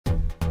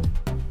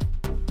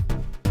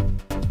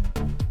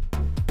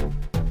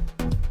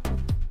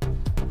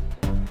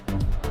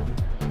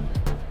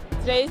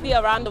Today is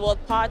the Around the World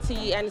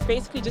party, and it's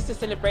basically just to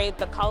celebrate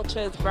the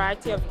cultures,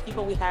 variety of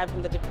people we have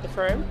in the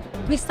firm.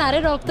 We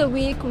started off the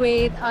week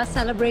with a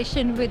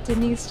celebration with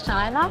Denise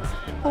Chaila,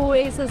 who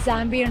is a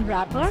Zambian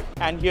rapper.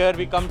 And here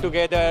we come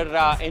together,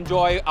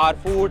 enjoy our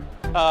food,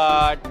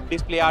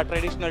 display our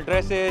traditional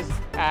dresses,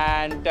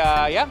 and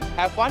yeah,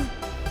 have fun.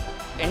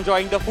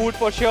 Enjoying the food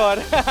for sure.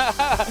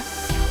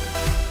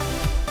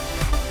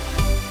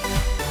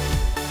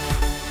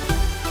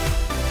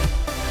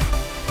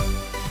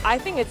 I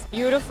think it's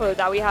beautiful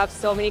that we have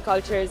so many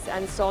cultures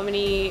and so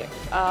many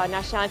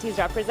nationalities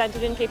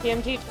represented in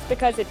KPMG, just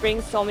because it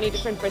brings so many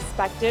different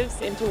perspectives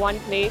into one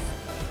place.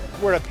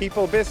 We're a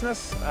people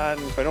business,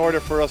 and in order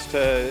for us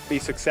to be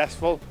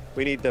successful,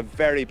 we need the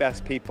very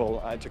best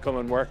people to come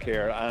and work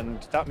here, and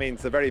that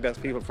means the very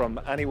best people from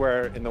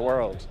anywhere in the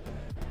world.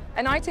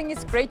 And I think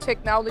it's great to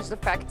acknowledge the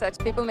fact that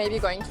people may be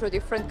going through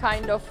different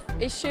kind of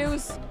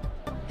issues,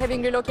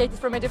 having relocated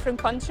from a different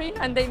country,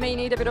 and they may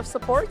need a bit of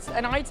support.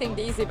 And I think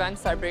these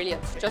events are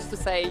brilliant, just to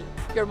say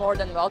you're more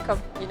than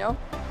welcome, you know.